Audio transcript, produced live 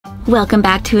Welcome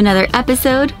back to another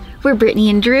episode. We're Brittany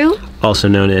and Drew, also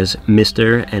known as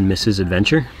Mr. and Mrs.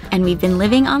 Adventure. And we've been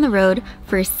living on the road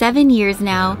for 7 years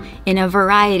now in a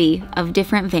variety of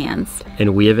different vans.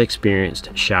 And we have experienced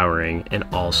showering in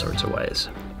all sorts of ways.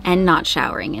 And not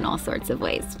showering in all sorts of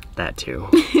ways. That too.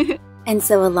 And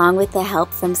so along with the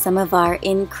help from some of our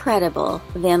incredible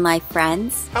van life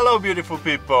friends, hello beautiful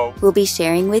people, we'll be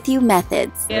sharing with you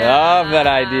methods. Love that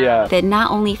idea. That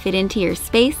not only fit into your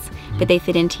space, but they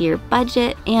fit into your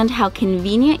budget and how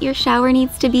convenient your shower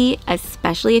needs to be,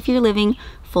 especially if you're living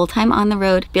full-time on the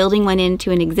road, building one into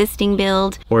an existing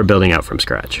build, or building out from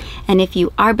scratch. And if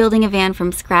you are building a van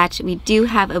from scratch, we do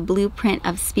have a blueprint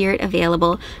of Spirit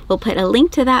available. We'll put a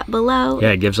link to that below. Yeah,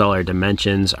 it gives all our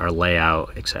dimensions, our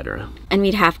layout, etc. And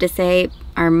we'd have to say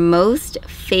our most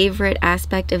favorite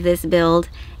aspect of this build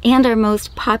and our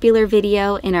most popular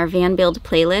video in our van build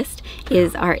playlist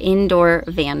is our indoor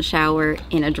van shower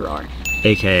in a drawer.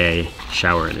 AKA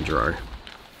shower in a drawer.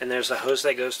 And there's a hose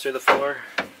that goes through the floor.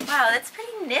 Wow, that's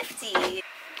pretty nifty.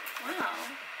 Wow,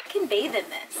 I can bathe in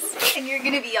this. And you're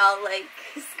gonna be all like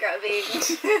scrubbing.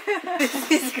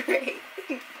 This is great.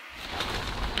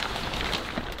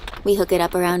 We hook it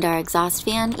up around our exhaust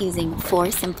fan using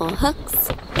 4 simple hooks.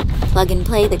 Plug and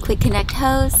play the quick connect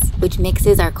hose, which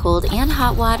mixes our cold and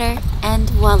hot water, and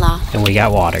voila. And we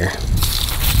got water.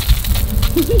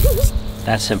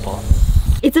 That's simple.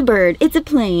 It's a bird, it's a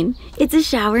plane, it's a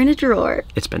shower in a drawer.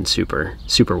 It's been super,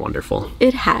 super wonderful.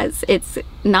 It has. It's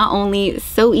not only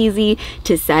so easy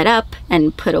to set up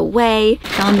and put away,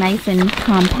 it's all nice and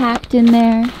compact in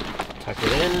there. Tuck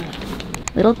it in.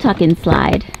 Little tuck and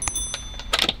slide.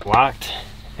 Locked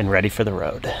and ready for the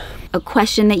road. A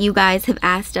question that you guys have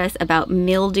asked us about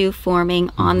mildew forming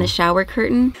on the shower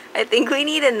curtain. I think we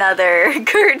need another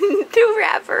curtain to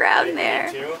wrap around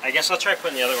there. I guess I'll try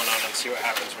putting the other one on and see what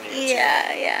happens when you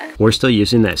get Yeah. We're still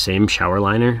using that same shower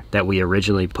liner that we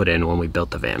originally put in when we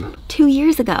built the van. 2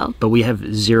 years ago. But we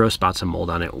have 0 spots of mold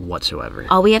on it whatsoever.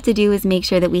 All we have to do is make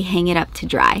sure that we hang it up to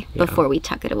dry before we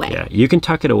tuck it away. Yeah, you can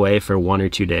tuck it away for 1 or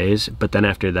 2 days, but then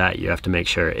after that you have to make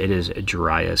sure it is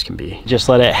dry as can be. Just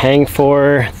let it hang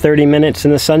for 30 minutes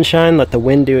in the sunshine, let the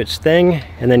wind do its thing,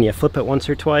 and then you flip it once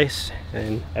or twice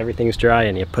and everything's dry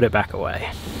and you put it back away.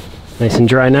 Nice and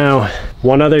dry now.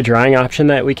 One other drying option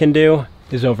that we can do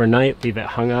is overnight, leave it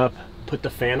hung up, put the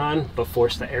fan on, but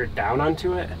force the air down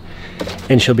onto it,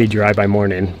 and she'll be dry by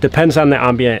morning. Depends on the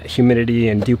ambient humidity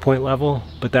and dew point level,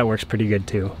 but that works pretty good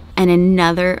too. And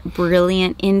another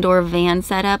brilliant indoor van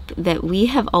setup that we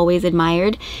have always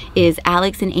admired is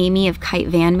Alex and Amy of Kite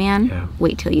Van Man. Yeah.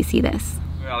 Wait till you see this.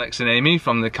 We're Alex and Amy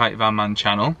from the Kite Van Man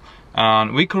channel,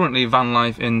 and we currently van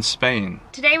life in Spain.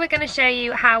 Today we're going to show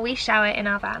you how we shower in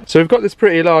our van. So we've got this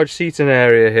pretty large seating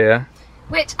area here,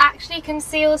 which actually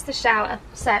conceals the shower,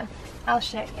 so I'll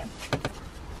show you.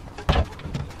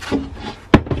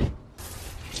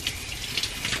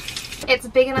 It's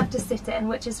big enough to sit in,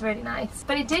 which is really nice.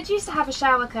 But it did used to have a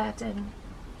shower curtain,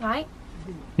 right?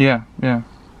 Yeah,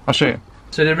 I'll show you.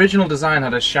 So the original design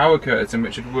had a shower curtain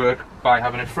which would work by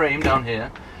having a frame down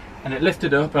here, and it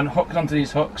lifted up and hooked onto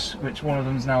these hooks, which one of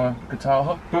them is now a guitar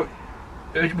hook. But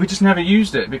we just never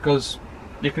used it because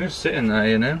you can just sit in there,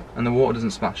 you know, and the water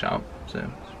doesn't splash out. So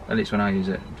at least when I use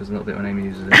it, it does a little bit when Amy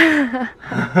uses it.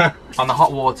 And the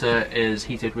hot water is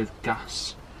heated with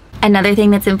gas. Another thing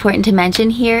that's important to mention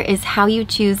here is how you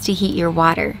choose to heat your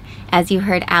water. As you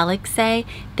heard Alex say,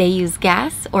 they use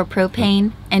gas or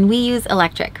propane, and we use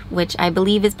electric, which I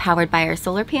believe is powered by our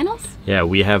solar panels. Yeah,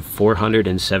 we have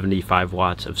 475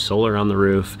 watts of solar on the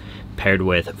roof, paired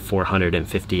with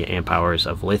 450 amp hours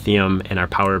of lithium in our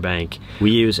power bank.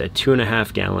 We use a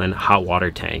 2.5 gallon hot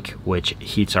water tank, which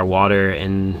heats our water,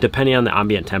 and depending on the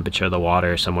ambient temperature of the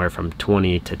water, somewhere from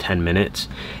 20 to 10 minutes.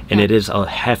 And it is a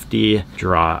hefty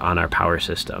draw on our power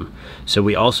system. So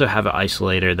we also have an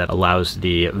isolator that allows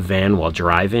the van while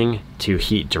driving to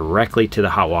heat directly to the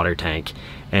hot water tank.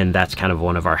 And that's kind of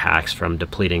one of our hacks from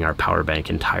depleting our power bank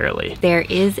entirely. There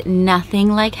is nothing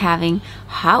like having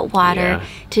hot water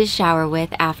to shower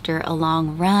with after a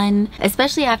long run,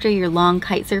 especially after your long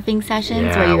kite surfing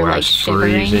sessions where you're like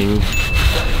shivering. Freezing.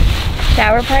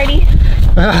 Shower party?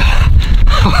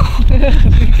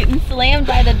 You're getting slammed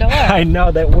by the door. I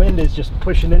know, that wind is just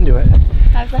pushing into it.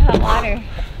 How's the hot water?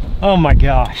 Oh my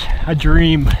gosh, a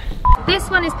dream.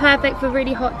 This one is perfect for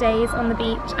really hot days on the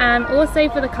beach and also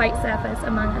for the kite surfers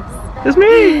among us. It's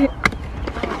me!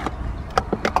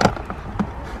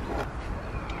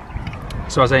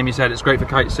 So as Amy said, it's great for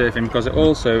kite surfing because it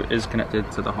also is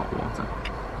connected to the hot water.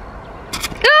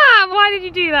 Ah! Why did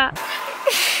you do that?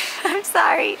 I'm I'm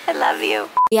sorry. I love you.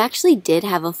 We actually did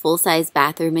have a full-size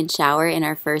bathroom and shower in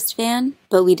our first van,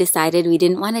 but we decided we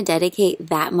didn't want to dedicate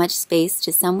that much space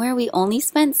to somewhere we only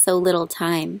spent so little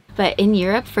time. But in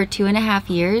Europe for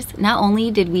 2.5 years, not only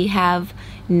did we have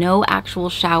no actual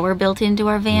shower built into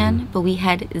our van, but we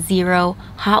had 0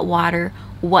 hot water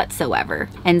whatsoever.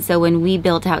 And so when we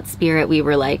built out Spirit, we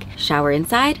were like, shower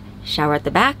inside, shower at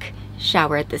the back,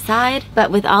 shower at the side. But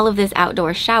with all of this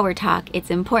outdoor shower talk, it's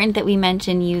important that we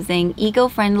mention using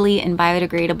eco-friendly and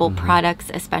biodegradable products,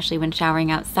 especially when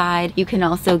showering outside. You can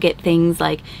also get things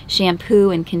like shampoo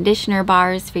and conditioner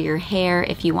bars for your hair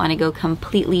if you want to go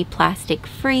completely plastic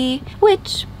free,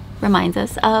 which reminds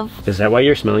us of... Is that why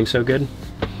you're smelling so good?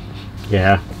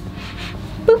 Yeah.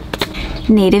 Boop.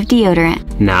 Native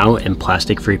deodorant. Now in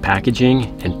plastic-free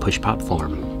packaging and push-pop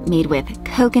form. Made with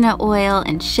coconut oil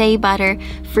and shea butter,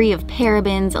 free of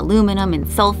parabens, aluminum, and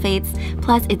sulfates.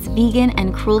 Plus, it's vegan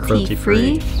and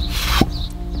cruelty-free.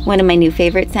 One of my new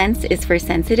favorite scents is for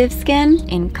sensitive skin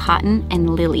in cotton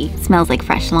and lily. Smells like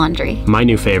fresh laundry. My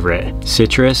new favorite,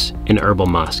 citrus and herbal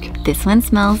musk. This one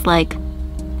smells like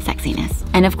sexiness.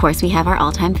 And of course, we have our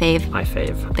all-time fave. My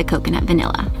fave. The coconut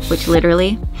vanilla, which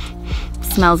literally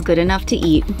smells good enough to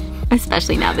eat,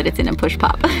 especially now that it's in a push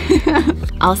pop.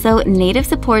 Also, Native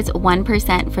supports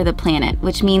 1% for the planet,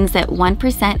 which means that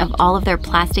 1% of all of their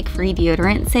plastic-free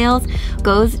deodorant sales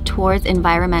goes towards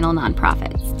environmental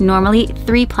nonprofits. Normally,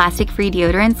 3 plastic-free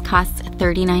deodorants costs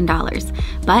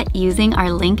 $39, but using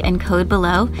our link and code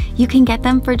below, you can get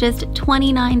them for just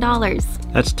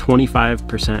 $29. That's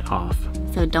 25% off.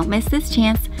 So don't miss this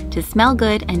chance to smell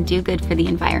good and do good for the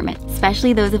environment,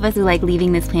 especially those of us who like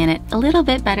leaving this planet a little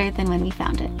bit better than when we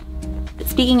found it.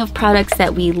 Speaking of products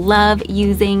that we love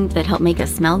using that help make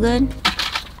us smell good,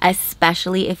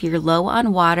 especially if you're low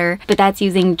on water, but that's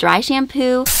using dry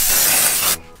shampoo,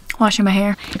 washing my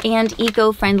hair, and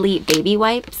eco-friendly baby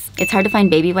wipes. It's hard to find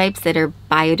baby wipes that are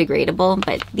biodegradable,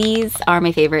 but these are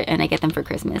my favorite and I get them for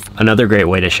Christmas. Another great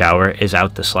way to shower is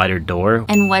out the slider door.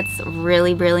 And what's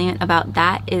really brilliant about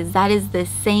that is the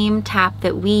same tap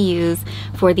that we use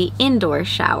for the indoor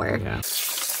shower. Yeah.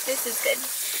 This is good.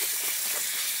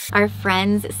 Our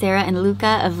friends Sarah and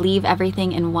Luca of Leave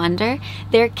Everything in Wonder,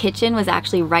 their kitchen was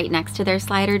actually right next to their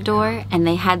slider door, and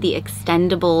they had the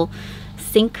extendable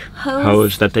sink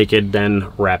hose that they could then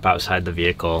wrap outside the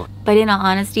vehicle. But in all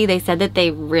honesty, they said that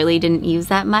they really didn't use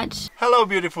that much. Hello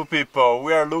beautiful people,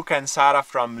 we are Luca and Sara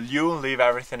from Leave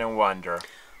Everything in Wonder.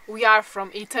 We are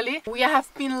from Italy. We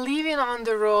have been living on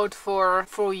the road for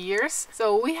 4 years,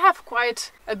 so we have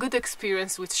quite a good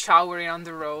experience with showering on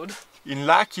the road. In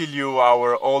Lucky Liu,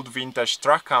 our old vintage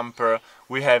truck camper,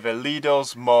 we have a little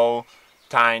small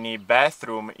tiny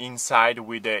bathroom inside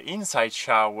with the inside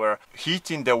shower.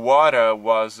 Heating the water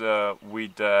was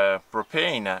with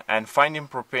propane, and finding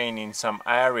propane in some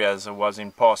areas was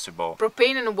impossible.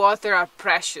 Propane and water are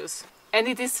precious. And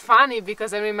it is funny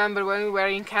because I remember when we were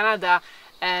in Canada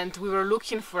and we were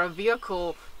looking for a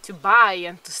vehicle to buy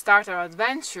and to start our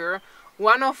adventure,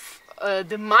 one of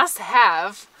the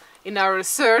must-have in our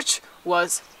research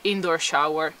was indoor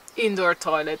shower, indoor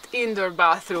toilet, indoor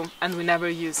bathroom, and we never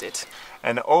use it.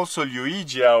 And also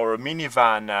Luigi, our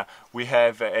minivan, we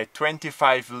have a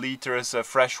 25 liters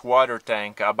fresh water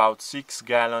tank, about 6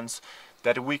 gallons,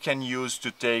 that we can use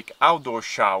to take outdoor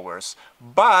showers.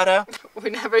 But we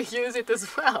never use it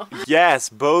as well. Yes,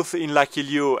 both in Lucky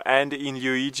Liu and in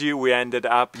Luigi we ended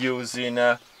up using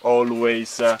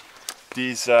always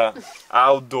these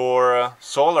outdoor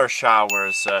solar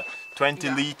showers, 20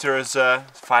 liters,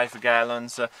 5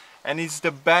 gallons. And it's the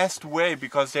best way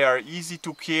because they are easy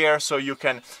to care, so you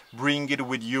can bring it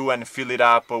with you and fill it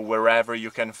up wherever you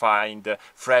can find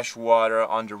fresh water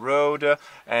on the road.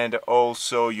 And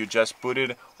also you just put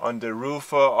it on the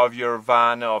roof of your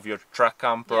van, of your truck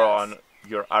camper, on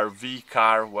your RV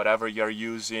car, whatever you're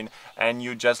using, and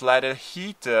you just let it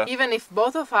heat. Even if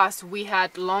both of us, we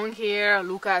had long hair,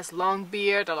 Luca has long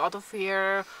beard, a lot of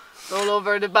hair all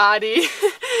over the body.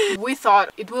 We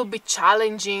thought it will be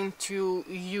challenging to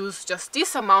use just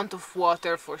this amount of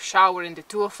water for showering, the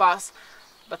two of us,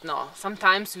 but no,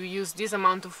 sometimes we use this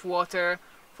amount of water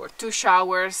for 2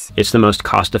 showers. It's the most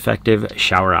cost-effective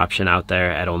shower option out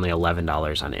there at only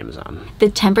 $11 on Amazon. The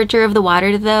temperature of the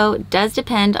water, though, does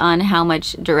depend on how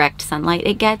much direct sunlight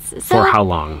it gets. So, for how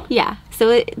long? Yeah,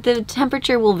 so the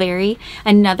temperature will vary.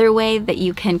 Another way that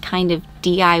you can kind of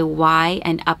DIY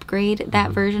and upgrade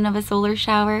that version of a solar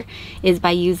shower is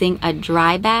by using a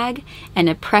dry bag and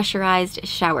a pressurized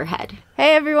shower head.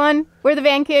 Hey everyone, we're the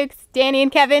Van Kooks, Danny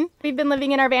and Kevin. We've been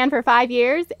living in our van for 5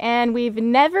 years and we've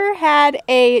never had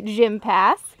a gym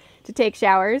pass to take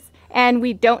showers. and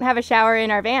we don't have a shower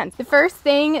in our van. The first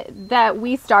thing that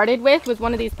we started with was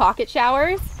one of these pocket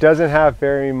showers. Doesn't have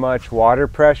very much water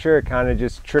pressure. It kind of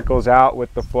just trickles out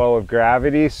with the flow of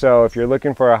gravity. So if you're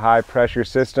looking for a high pressure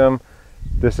system,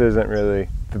 this isn't really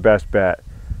the best bet.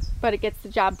 But it gets the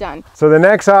job done. So the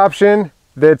next option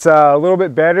that's a little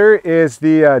bit better is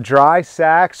the dry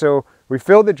sack. So we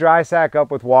fill the dry sack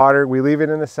up with water, we leave it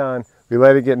in the sun, we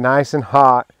let it get nice and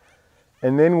hot,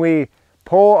 and then we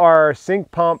pull our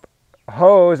sink pump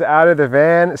hose out of the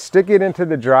van, stick it into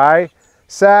the dry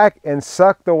sack, and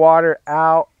suck the water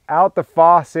out the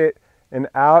faucet and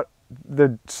out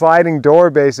the sliding door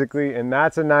basically, and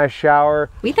that's a nice shower.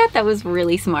 We thought that was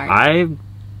really smart. I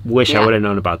wish I would have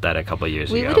known about that a couple years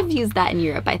ago. We would have used that in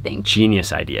Europe, I think.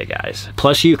 Genius idea, guys.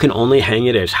 Plus, you can only hang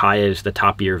it as high as the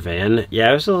top of your van. Yeah,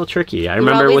 it was a little tricky. I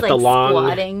remember always, with the long...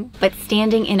 squatting. But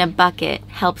standing in a bucket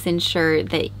helps ensure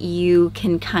that you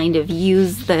can kind of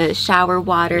use the shower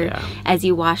water as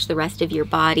you wash the rest of your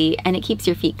body, and it keeps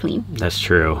your feet clean. That's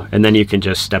true. And then you can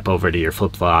just step over to your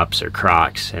flip-flops or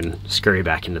Crocs and scurry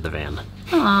back into the van.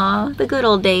 Aw, the good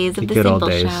old days of the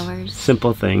simple showers.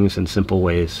 Simple things and simple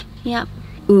ways. Yep.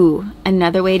 Ooh,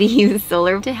 another way to use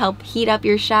solar to help heat up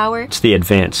your shower. It's the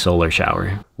advanced solar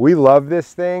shower. We love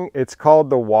this thing. It's called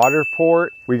the waterport.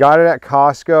 We got it at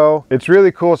Costco. It's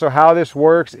really cool. So how this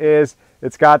works is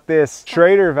it's got this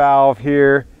Schrader valve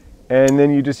here, and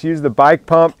then you just use the bike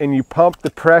pump and you pump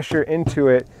the pressure into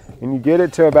it, and you get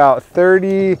it to about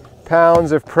 30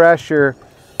 pounds of pressure.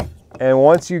 And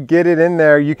once you get it in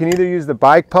there, you can either use the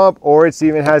bike pump or it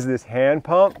even has this hand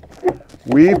pump.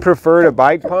 We prefer the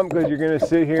bike pump because you're going to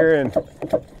sit here and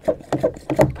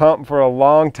pump for a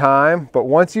long time. But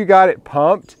once you got it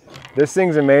pumped, this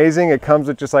thing's amazing. It comes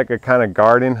with just like a kind of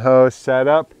garden hose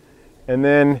setup. And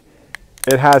then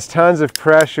it has tons of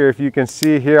pressure. If you can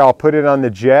see here, I'll put it on the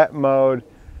jet mode.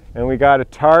 And we got a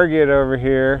target over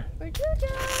here.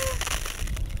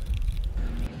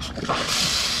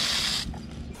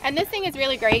 And this thing is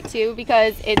really great too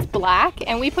because it's black,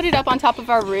 and we put it up on top of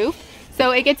our roof,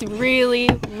 so it gets really,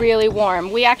 really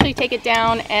warm. We actually take it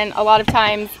down, and a lot of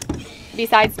times,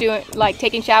 besides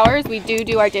taking showers, we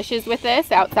do our dishes with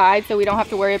this outside, so we don't have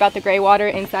to worry about the gray water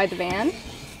inside the van.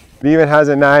 It even has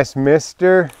a nice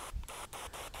mister.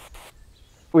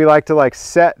 We like to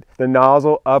set the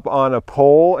nozzle up on a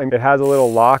pole, and it has a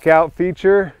little lockout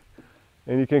feature,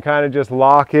 and you can kind of just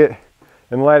lock it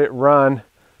and let it run.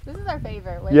 This is our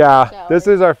favorite way. Yeah, this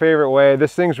is our favorite way.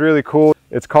 This thing's really cool.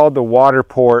 It's called the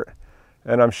waterport,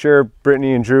 and I'm sure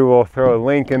Brittany and Drew will throw a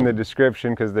link in the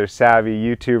description because they're savvy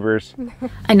YouTubers.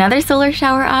 Another solar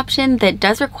shower option that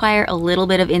does require a little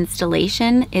bit of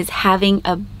installation is having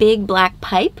a big black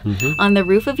pipe on the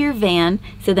roof of your van,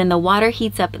 so then the water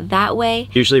heats up that way.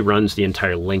 Usually runs the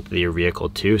entire length of your vehicle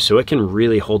too, so it can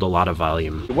really hold a lot of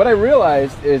volume. What I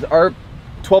realized is our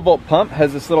 12-volt pump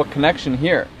has this little connection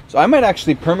here. So I might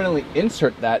actually permanently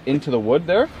insert that into the wood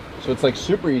there, so it's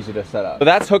super easy to set up. So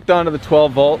that's hooked onto the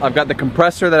 12-volt. I've got the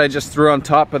compressor that I just threw on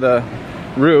top of the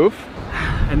roof.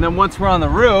 And then once we're on the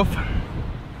roof,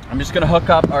 I'm just gonna hook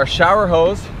up our shower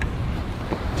hose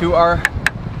to our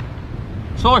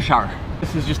solar shower.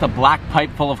 This is just a black pipe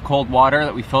full of cold water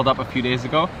that we filled up a few days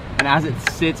ago. And as it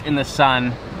sits in the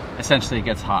sun, essentially it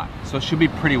gets hot. So it should be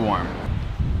pretty warm.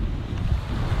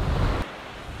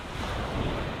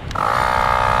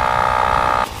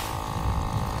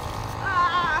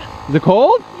 Is it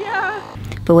cold? Yeah.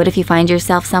 But what if you find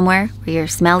yourself somewhere where you're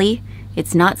smelly,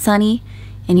 it's not sunny,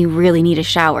 and you really need a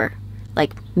shower?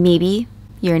 Like maybe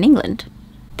you're in England.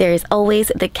 There is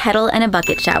always the kettle and a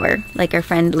bucket shower, like our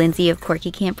friend Lindsay of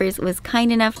Corky Campers was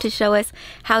kind enough to show us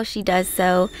how she does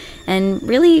so. And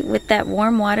really, with that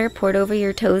warm water poured over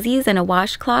your toesies and a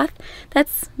washcloth,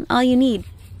 that's all you need.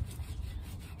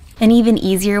 An even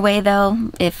easier way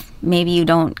though, if maybe you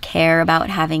don't care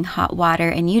about having hot water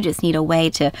and you just need a way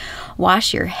to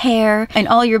wash your hair and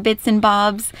all your bits and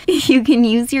bobs, you can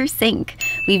use your sink.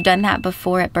 We've done that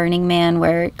before at Burning Man,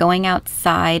 where going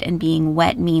outside and being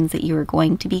wet means that you are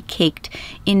going to be caked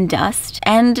in dust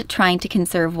and trying to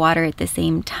conserve water at the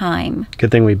same time. Good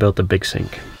thing we built a big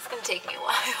sink. It's gonna take me a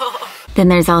while. Then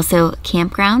there's also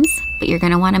campgrounds, but you're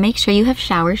gonna wanna make sure you have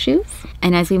shower shoes.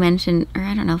 And as we mentioned, or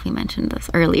I don't know if we mentioned this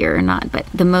earlier or not, but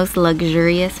the most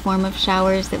luxurious form of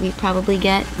showers that we probably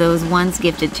get, those ones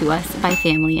gifted to us by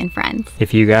family and friends.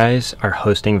 If you guys are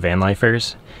hosting van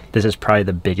lifers, this is probably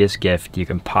the biggest gift you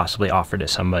can possibly offer to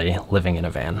somebody living in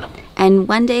a van. And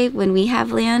one day when we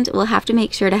have land, we'll have to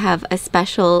make sure to have a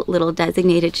special little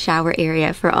designated shower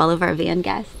area for all of our van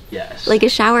guests. Yes. Like a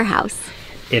shower house.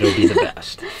 It'll be the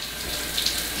best.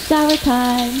 Shower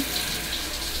time.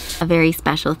 A very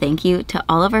special thank you to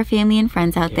all of our family and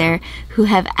friends out there who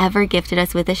have ever gifted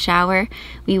us with a shower.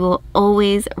 We will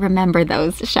always remember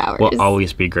those showers. We'll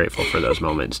always be grateful for those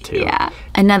moments too. Yeah.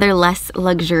 Another less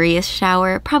luxurious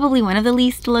shower, probably one of the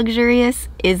least luxurious,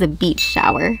 is a beach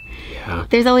shower. Yeah.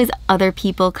 There's always other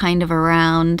people kind of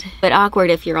around, but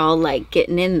awkward if you're all like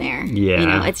getting in there. Yeah. You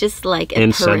know, it's just like a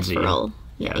And peripheral. sudsy.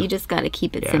 Yeah, you just got to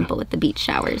keep it simple with the beach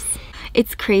showers.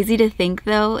 It's crazy to think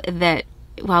though that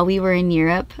while we were in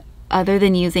Europe, other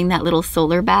than using that little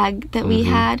solar bag that we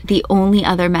had, the only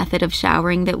other method of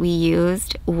showering that we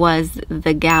used was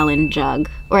the gallon jug.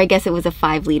 Or I guess it was a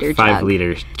 5-liter jug. 5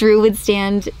 liters. Drew would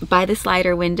stand by the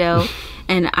slider window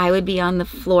and I would be on the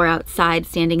floor outside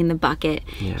standing in the bucket.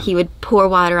 Yeah. He would pour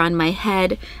water on my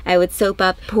head. I would soap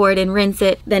up, pour it and rinse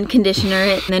it, then conditioner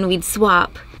it, and then we'd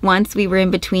swap. Once we were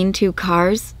in between 2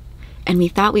 cars and we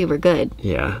thought we were good.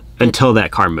 Yeah, until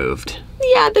that car moved.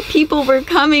 Yeah, the people were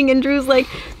coming and Drew's like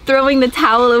throwing the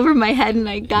towel over my head and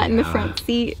I got in the front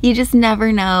seat. You just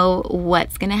never know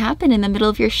what's gonna happen in the middle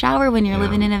of your shower when you're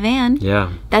living in a van.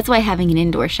 Yeah. That's why having an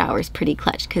indoor shower is pretty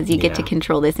clutch because you get to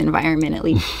control this environment, at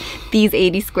least these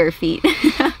 80 square feet.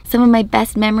 Some of my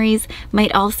best memories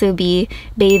might also be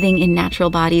bathing in natural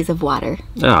bodies of water.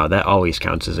 Oh, that always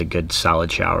counts as a good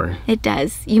solid shower. It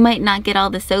does. You might not get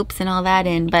all the soaps and all that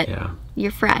in, but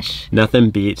you're fresh. Nothing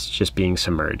beats just being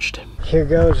submerged. Here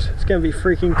goes. It's gonna be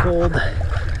freaking cold.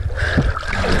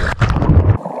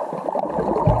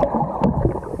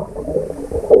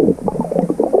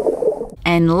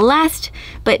 And last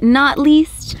but not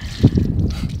least,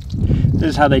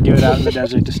 this is how they do it out in the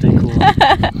desert to stay cool.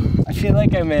 I feel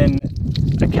like I'm in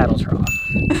a cattle trough.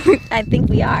 I think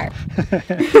we are.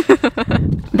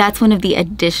 That's one of the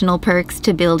additional perks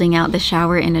to building out the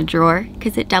shower in a drawer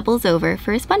because it doubles over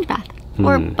for a sponge bath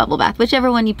or bubble bath,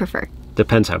 whichever one you prefer.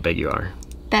 Depends how big you are.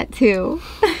 That too.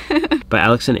 But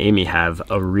Alex and Amy have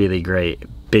a really great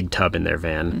big tub in their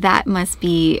van. That must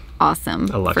be awesome.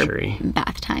 A luxury. For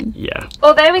bath time. Yeah.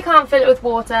 Although we can't fill it with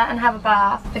water and have a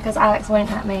bath because Alex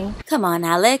won't let me. Come on,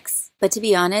 Alex. But to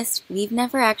be honest, we've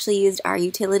never actually used our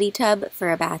utility tub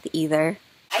for a bath either.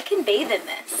 I can bathe in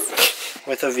this.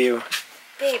 With a view.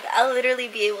 Babe, I'll literally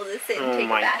be able to sit and take a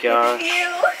bath gosh. with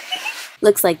you.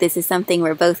 Looks like this is something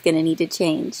we're both gonna need to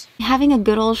change. Having a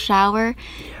good old shower,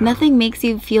 nothing makes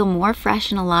you feel more fresh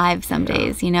and alive some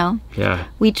days, you know? Yeah.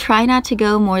 We try not to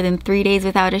go more than 3 days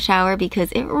without a shower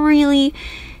because it really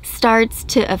starts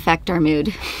to affect our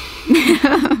mood.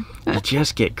 You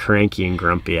just get cranky and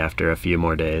grumpy after a few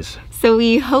more days. So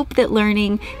we hope that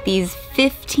learning these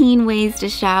 15 ways to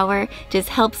shower just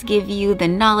helps give you the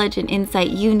knowledge and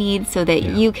insight you need so that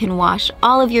you can wash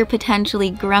all of your potentially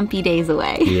grumpy days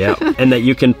away. Yeah, and that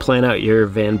you can plan out your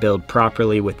van build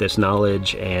properly with this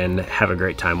knowledge and have a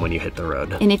great time when you hit the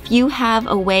road. And if you have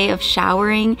a way of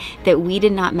showering that we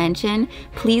did not mention,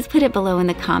 please put it below in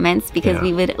the comments because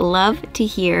we would love to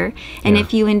hear. And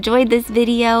if you enjoyed this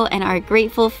video and are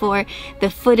grateful for the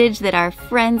footage that our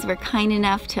friends were kind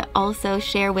enough to also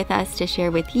share with us to share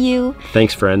with you.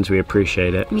 Thanks friends, we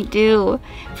appreciate it. We do.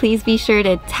 Please be sure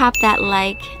to tap that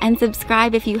like and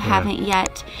subscribe if you haven't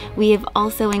yet. We have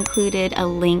also included a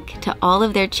link to all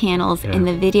of their channels in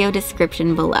the video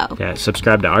description below. Yeah,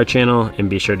 subscribe to our channel and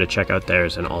be sure to check out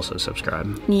theirs and also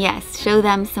subscribe. Yes, show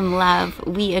them some love.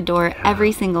 We adore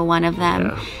every single one of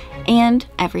them and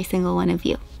every single one of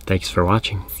you. Thanks for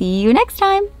watching. See you next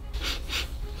time.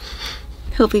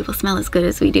 Hopefully we'll smell as good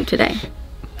as we do today.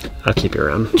 I'll keep you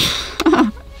around.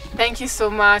 Thank you so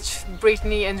much,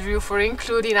 Brittany and Drew, for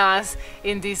including us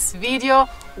in this video.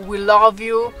 We love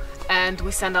you and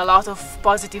we send a lot of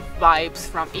positive vibes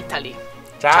from Italy.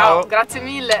 Ciao. Ciao, grazie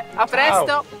mille, a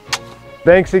presto.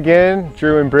 Thanks again,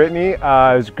 Drew and Brittany. It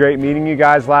was great meeting you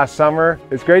guys last summer.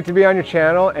 It's great to be on your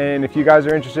channel, and if you guys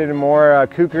are interested in more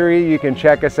kookery, you can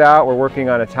check us out. We're working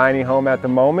on a tiny home at the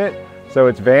moment. So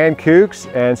it's Van Kooks,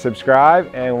 and subscribe,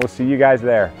 and we'll see you guys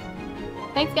there.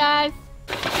 Thanks, guys.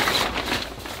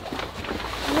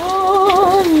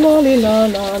 Ooh,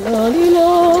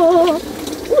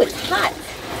 it's hot.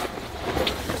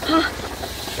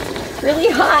 Really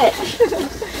hot.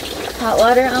 Hot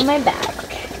water on my back.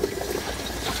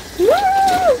 Woo!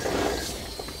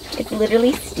 It's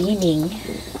literally steaming.